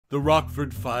The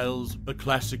Rockford Files, a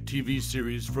classic TV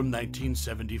series from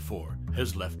 1974,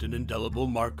 has left an indelible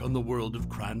mark on the world of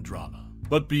crime drama.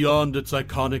 But beyond its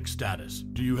iconic status,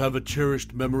 do you have a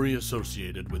cherished memory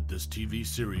associated with this TV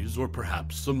series, or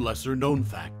perhaps some lesser-known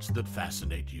facts that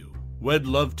fascinate you? We'd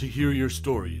love to hear your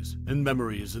stories and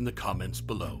memories in the comments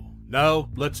below. Now,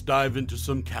 let's dive into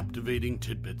some captivating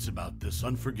tidbits about this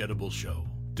unforgettable show.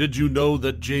 Did you know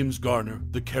that James Garner,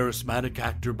 the charismatic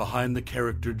actor behind the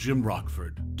character Jim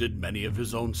Rockford, did many of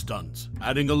his own stunts,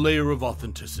 adding a layer of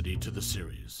authenticity to the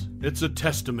series? It's a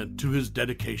testament to his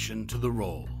dedication to the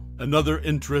role. Another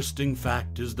interesting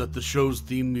fact is that the show's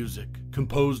theme music,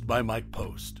 composed by Mike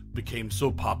Post, became so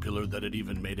popular that it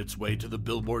even made its way to the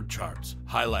Billboard charts,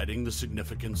 highlighting the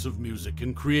significance of music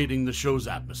in creating the show's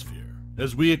atmosphere.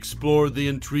 As we explore the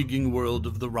intriguing world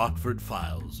of the Rockford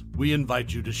Files, we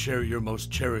invite you to share your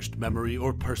most cherished memory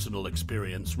or personal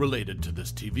experience related to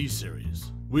this TV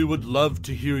series. We would love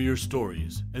to hear your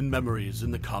stories and memories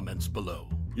in the comments below.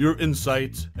 Your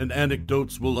insights and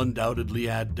anecdotes will undoubtedly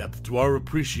add depth to our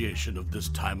appreciation of this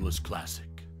timeless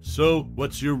classic. So,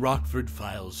 what's your Rockford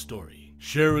Files story?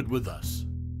 Share it with us.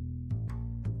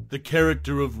 The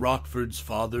character of Rockford's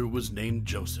father was named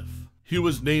Joseph. He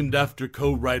was named after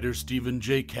co-writer Stephen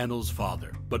J. Cannell's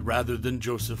father, but rather than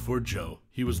Joseph or Joe,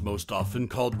 he was most often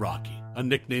called Rocky, a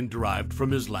nickname derived from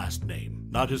his last name,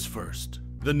 not his first.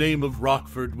 The name of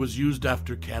Rockford was used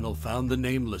after Cannell found the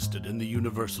name listed in the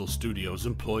Universal Studios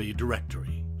employee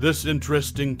directory. This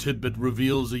interesting tidbit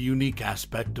reveals a unique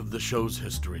aspect of the show's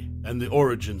history and the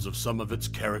origins of some of its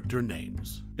character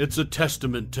names. It's a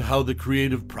testament to how the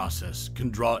creative process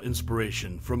can draw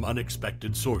inspiration from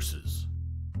unexpected sources.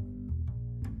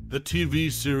 The TV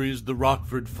series The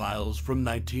Rockford Files from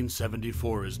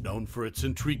 1974 is known for its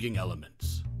intriguing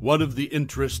elements. One of the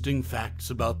interesting facts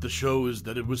about the show is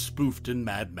that it was spoofed in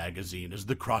Mad magazine as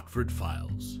the Rockford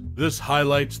Files. This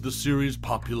highlights the series'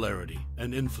 popularity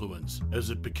and influence as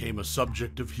it became a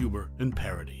subject of humor and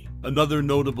parody. Another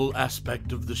notable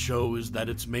aspect of the show is that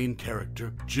its main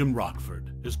character, Jim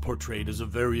Rockford, is portrayed as a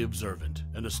very observant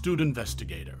and astute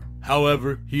investigator.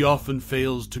 However, he often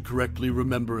fails to correctly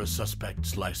remember a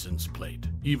suspect's license plate,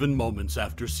 even moments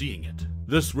after seeing it.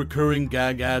 This recurring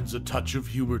gag adds a touch of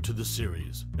humor to the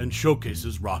series and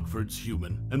showcases Rockford's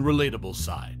human and relatable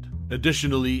side.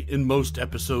 Additionally, in most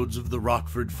episodes of The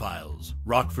Rockford Files,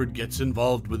 Rockford gets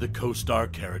involved with a co-star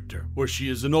character, where she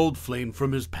is an old flame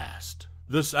from his past.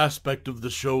 This aspect of the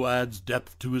show adds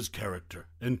depth to his character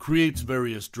and creates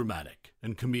various dramatic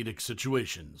and comedic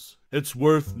situations. It's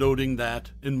worth noting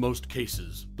that, in most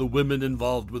cases, the women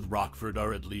involved with Rockford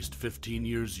are at least 15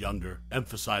 years younger,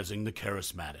 emphasizing the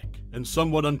charismatic and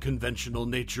somewhat unconventional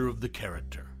nature of the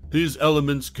character. These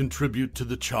elements contribute to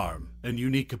the charm and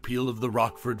unique appeal of the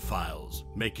Rockford Files,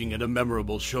 making it a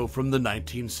memorable show from the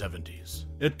 1970s.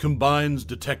 It combines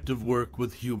detective work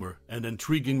with humor and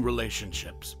intriguing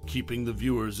relationships, keeping the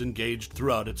viewers engaged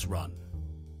throughout its run.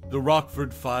 The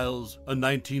Rockford Files, a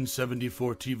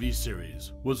 1974 TV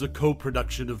series, was a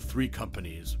co-production of three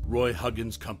companies: Roy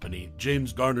Huggins' company,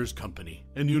 James Garner's company,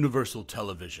 and Universal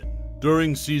Television.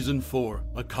 During season 4,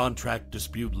 a contract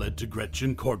dispute led to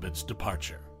Gretchen Corbett's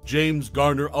departure. James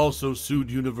Garner also sued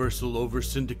Universal over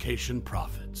syndication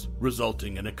profits,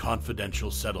 resulting in a confidential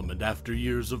settlement after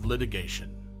years of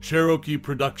litigation. Cherokee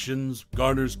Productions,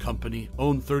 Garner's company,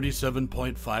 owned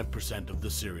 37.5% of the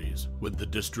series, with the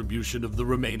distribution of the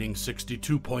remaining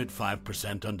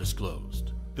 62.5%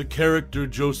 undisclosed. The character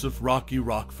Joseph Rocky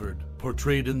Rockford,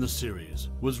 portrayed in the series,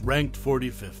 was ranked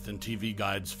 45th in TV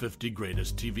Guide's 50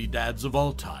 Greatest TV Dads of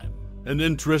All Time. An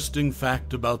interesting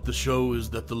fact about the show is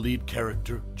that the lead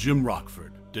character, Jim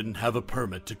Rockford, didn't have a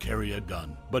permit to carry a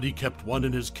gun, but he kept one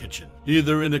in his kitchen,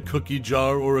 either in a cookie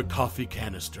jar or a coffee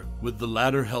canister, with the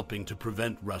latter helping to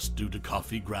prevent rust due to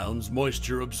coffee grounds'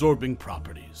 moisture-absorbing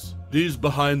properties. These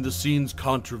behind-the-scenes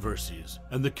controversies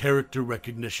and the character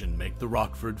recognition make the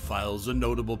Rockford Files a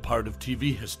notable part of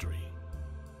TV history.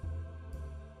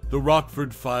 The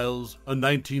Rockford Files, a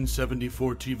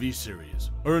 1974 TV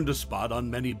series, earned a spot on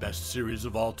many best series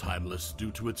of all time lists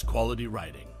due to its quality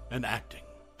writing and acting.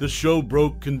 The show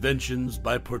broke conventions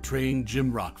by portraying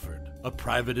Jim Rockford, a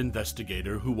private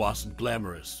investigator who wasn't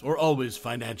glamorous or always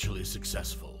financially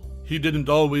successful. He didn't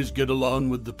always get along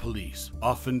with the police,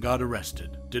 often got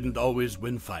arrested, didn't always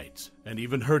win fights, and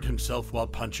even hurt himself while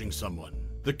punching someone.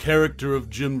 The character of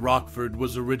Jim Rockford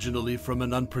was originally from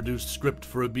an unproduced script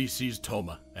for ABC's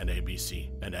Toma and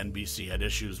ABC, and NBC had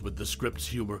issues with the script's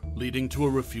humor, leading to a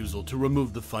refusal to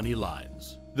remove the funny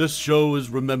lines. This show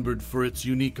is remembered for its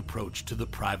unique approach to the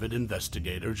private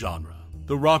investigator genre.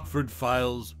 The Rockford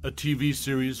Files, a TV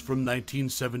series from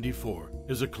 1974,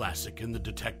 is a classic in the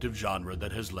detective genre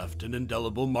that has left an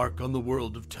indelible mark on the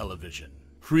world of television.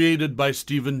 Created by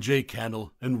Stephen J.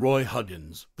 Cannell and Roy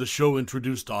Huggins, the show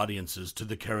introduced audiences to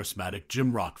the charismatic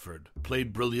Jim Rockford,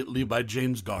 played brilliantly by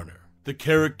James Garner. The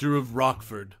character of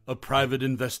Rockford, a private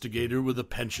investigator with a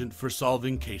penchant for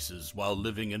solving cases while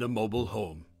living in a mobile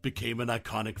home, became an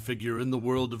iconic figure in the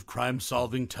world of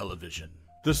crime-solving television.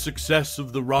 The success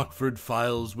of the Rockford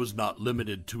Files was not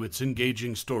limited to its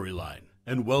engaging storyline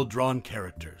and well-drawn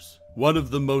characters. One of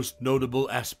the most notable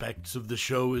aspects of the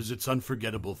show is its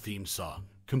unforgettable theme song,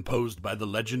 composed by the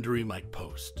legendary Mike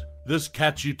Post. This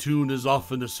catchy tune is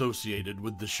often associated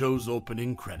with the show's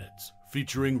opening credits,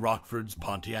 featuring Rockford's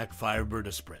Pontiac Firebird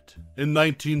Esprit. In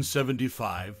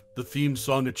 1975, the theme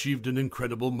song achieved an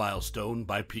incredible milestone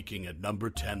by peaking at number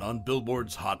 10 on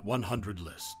Billboard's Hot 100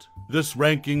 list. This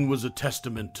ranking was a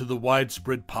testament to the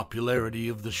widespread popularity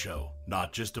of the show,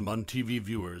 not just among TV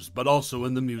viewers, but also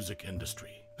in the music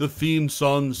industry. The theme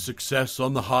song's success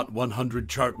on the Hot 100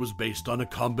 chart was based on a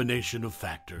combination of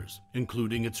factors,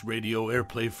 including its radio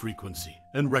airplay frequency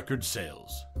and record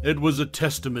sales. It was a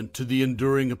testament to the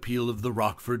enduring appeal of the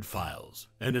Rockford Files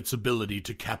and its ability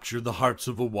to capture the hearts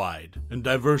of a wide and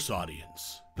diverse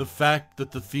audience. The fact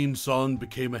that the theme song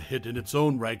became a hit in its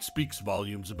own right speaks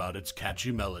volumes about its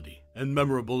catchy melody and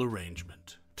memorable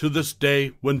arrangement. To this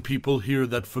day, when people hear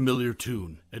that familiar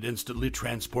tune, it instantly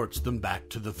transports them back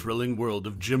to the thrilling world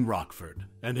of Jim Rockford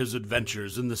and his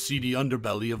adventures in the seedy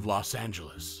underbelly of Los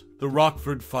Angeles. The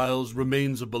Rockford Files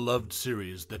remains a beloved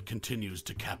series that continues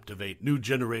to captivate new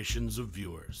generations of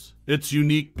viewers. Its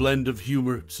unique blend of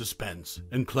humor, suspense,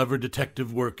 and clever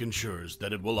detective work ensures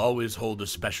that it will always hold a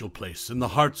special place in the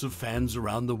hearts of fans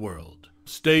around the world.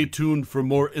 Stay tuned for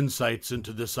more insights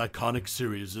into this iconic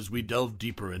series as we delve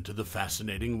deeper into the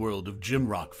fascinating world of Jim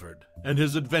Rockford and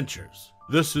his adventures.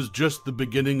 This is just the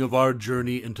beginning of our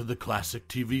journey into the classic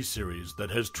TV series that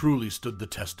has truly stood the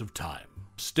test of time.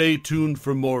 Stay tuned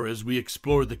for more as we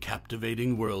explore the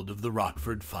captivating world of the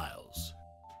Rockford Files.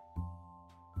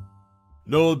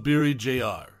 Noah Beery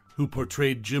Jr., who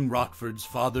portrayed Jim Rockford's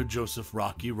father Joseph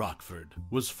Rocky Rockford,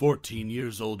 was 14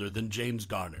 years older than James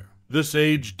Garner. This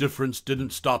age difference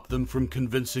didn't stop them from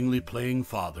convincingly playing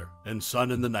father and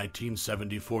son in the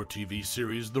 1974 TV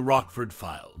series The Rockford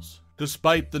Files.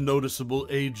 Despite the noticeable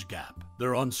age gap,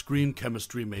 their on-screen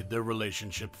chemistry made their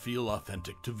relationship feel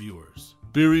authentic to viewers.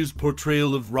 Beery's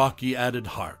portrayal of Rocky added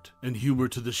heart and humor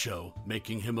to the show,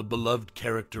 making him a beloved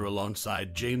character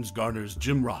alongside James Garner's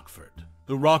Jim Rockford.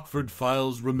 The Rockford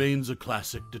Files remains a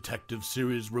classic detective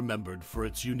series remembered for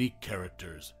its unique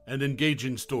characters and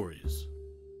engaging stories.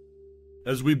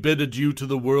 As we bid adieu to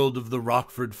the world of the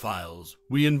Rockford Files,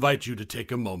 we invite you to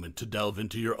take a moment to delve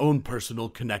into your own personal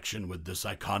connection with this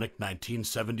iconic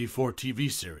 1974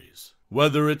 TV series.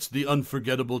 Whether it's the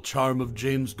unforgettable charm of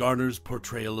James Garner's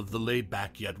portrayal of the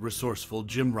laid-back yet resourceful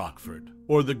Jim Rockford,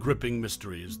 or the gripping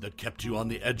mysteries that kept you on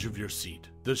the edge of your seat,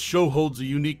 this show holds a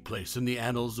unique place in the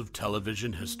annals of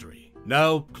television history.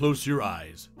 Now, close your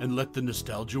eyes and let the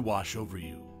nostalgia wash over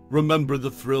you. Remember the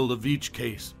thrill of each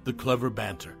case, the clever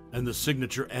banter, and the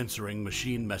signature answering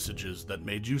machine messages that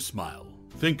made you smile.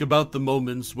 Think about the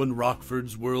moments when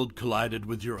Rockford's world collided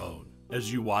with your own,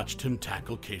 as you watched him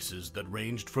tackle cases that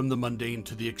ranged from the mundane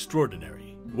to the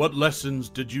extraordinary. What lessons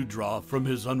did you draw from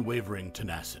his unwavering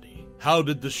tenacity? How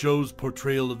did the show's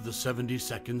portrayal of the 70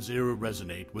 Seconds era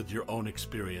resonate with your own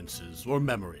experiences or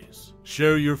memories?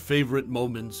 Share your favorite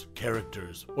moments,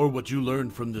 characters, or what you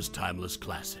learned from this timeless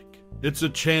classic. It's a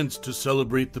chance to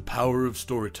celebrate the power of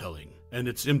storytelling and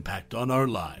its impact on our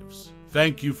lives.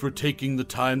 Thank you for taking the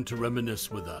time to reminisce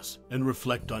with us and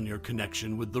reflect on your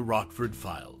connection with the Rockford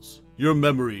Files. Your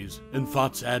memories and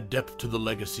thoughts add depth to the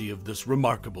legacy of this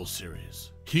remarkable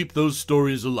series. Keep those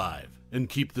stories alive and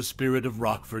keep the spirit of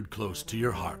Rockford close to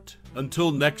your heart.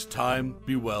 Until next time,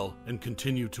 be well and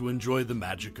continue to enjoy the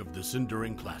magic of this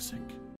enduring classic.